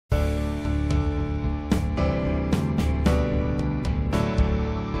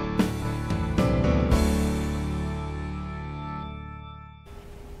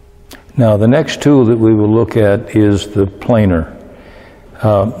Now the next tool that we will look at is the planer.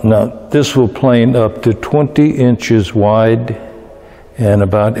 Now this will plane up to 20 inches wide and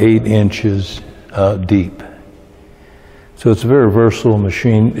about 8 inches deep. So it's a very versatile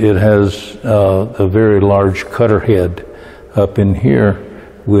machine. It has a very large cutter head up in here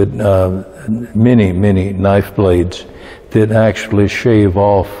with many knife blades that actually shave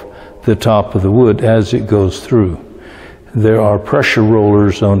off the top of the wood as it goes through. There are pressure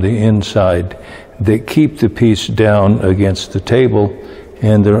rollers on the inside that keep the piece down against the table,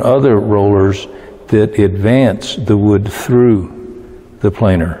 and there are other rollers that advance the wood through the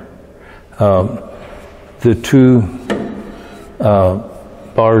planer. The two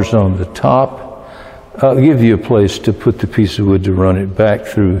bars on the top give you a place to put the piece of wood to run it back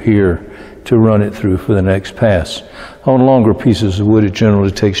through here to run it through for the next pass. On longer pieces of wood, it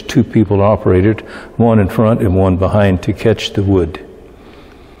generally takes 2 people to operate it, one in front and one behind to catch the wood.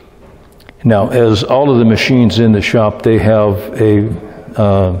 Now, as all of the machines in the shop, they have a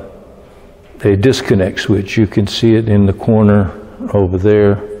disconnect switch. You can see it in the corner over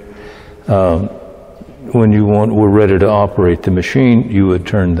there. When we're ready to operate the machine, you would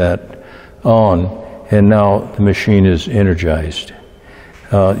turn that on, and now the machine is energized.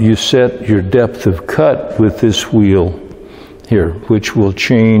 You set your depth of cut with this wheel here, which will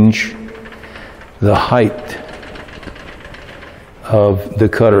change the height of the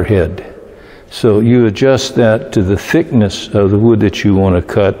cutter head. So you adjust that to the thickness of the wood that you want to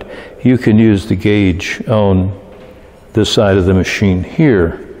cut. You can use the gauge on the side of the machine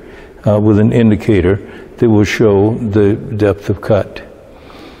here with an indicator that will show the depth of cut.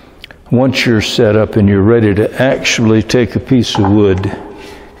 Once you're set up and you're ready to actually take a piece of wood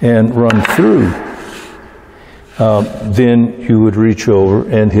and run through, then you would reach over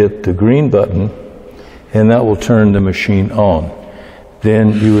and hit the green button, and that will turn the machine on.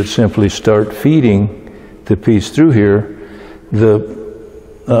 Then you would simply start feeding the piece through here. The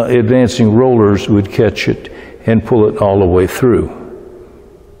advancing rollers would catch it and pull it all the way through.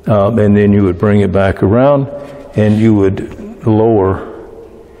 And then you would bring it back around and you would lower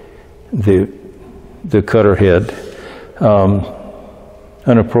the cutter head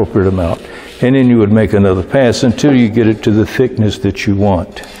an appropriate amount. And then you would make another pass until you get it to the thickness that you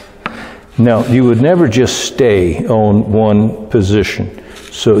want. Now, you would never just stay on one position.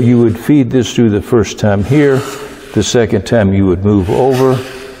 So you would feed this through the first time here. The second time you would move over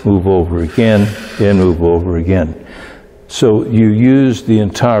again, and move over again. So you use the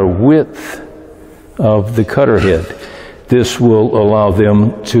entire width of the cutter head. This will allow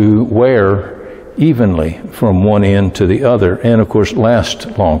them to wear evenly from one end to the other, and of course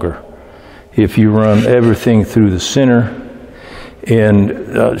last longer. If you run everything through the center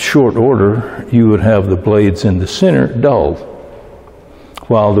in short order, you would have the blades in the center dull,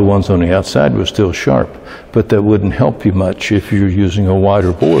 while the ones on the outside were still sharp. But that wouldn't help you much if you're using a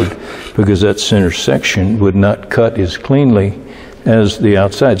wider board, because that center section would not cut as cleanly as the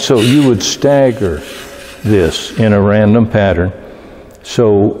outside. So you would stagger this in a random pattern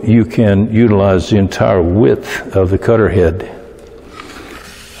so you can utilize the entire width of the cutter head.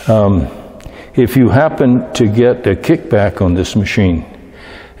 If you happen to get a kickback on this machine,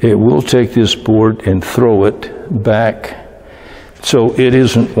 it will take this board and throw it back. So it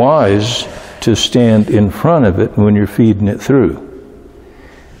isn't wise to stand in front of it when you're feeding it through.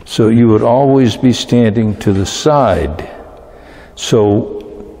 So you would always be standing to the side. So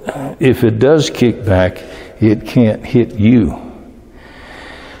if it does kick back, it can't hit you.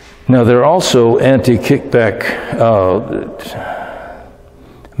 Now, there are also anti-kickback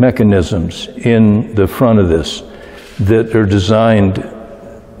mechanisms in the front of this that are designed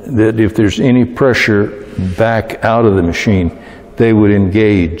that if there's any pressure back out of the machine, they would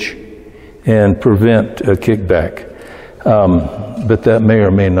engage and prevent a kickback. But that may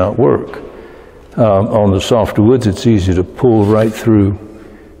or may not work. On the softer woods, it's easy to pull right through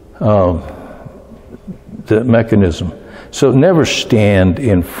the mechanism. So never stand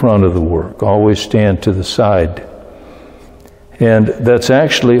in front of the work. Always stand to the side. And that's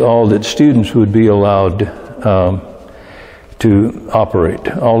actually all that students would be allowed to operate.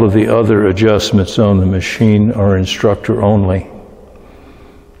 All of the other adjustments on the machine are instructor only.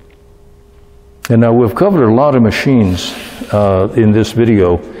 And now we've covered a lot of machines in this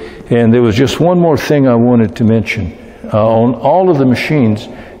video, and there was just one more thing I wanted to mention. On all of the machines,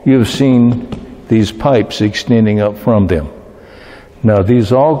 you've seen these pipes extending up from them. Now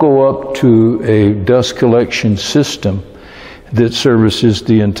these all go up to a dust collection system that services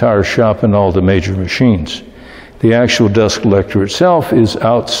the entire shop and all the major machines. The actual dust collector itself is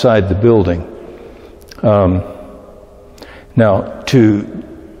outside the building. Now, to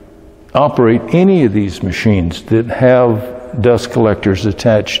operate any of these machines that have dust collectors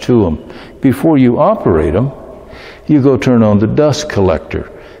attached to them, before you operate them, you go turn on the dust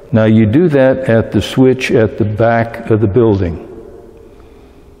collector. Now you do that at the switch at the back of the building.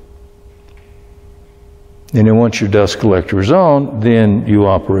 And then once your dust collector is on, then you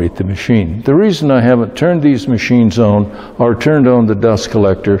operate the machine. The reason I haven't turned these machines on or turned on the dust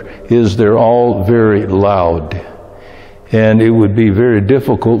collector is they're all very loud. And it would be very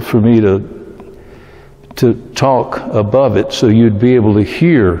difficult for me to talk above it so you'd be able to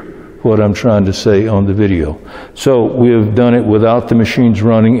hear what I'm trying to say on the video. So we have done it without the machines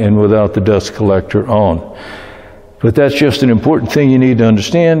running and without the dust collector on. But that's just an important thing you need to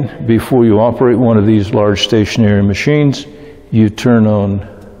understand. Before you operate one of these large stationary machines, you turn on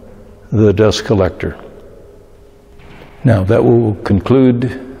the dust collector. Now that will conclude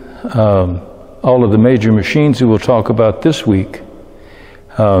all of the major machines that we'll talk about this week.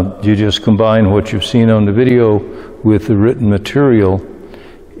 You just combine what you've seen on the video with the written material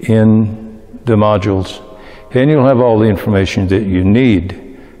in the modules, and you'll have all the information that you need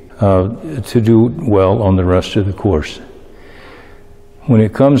to do well on the rest of the course. When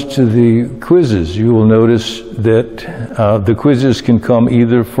it comes to the quizzes, you will notice that the quizzes can come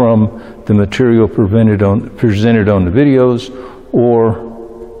either from the material presented on the videos or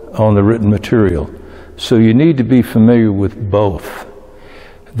on the written material. So you need to be familiar with both.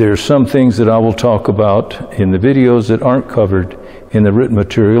 There are some things that I will talk about in the videos that aren't covered in the written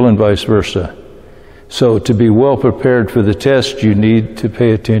material and vice versa. So to be well prepared for the test, you need to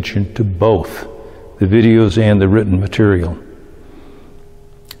pay attention to both the videos and the written material.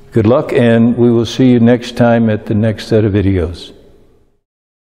 Good luck, and we will see you next time at the next set of videos.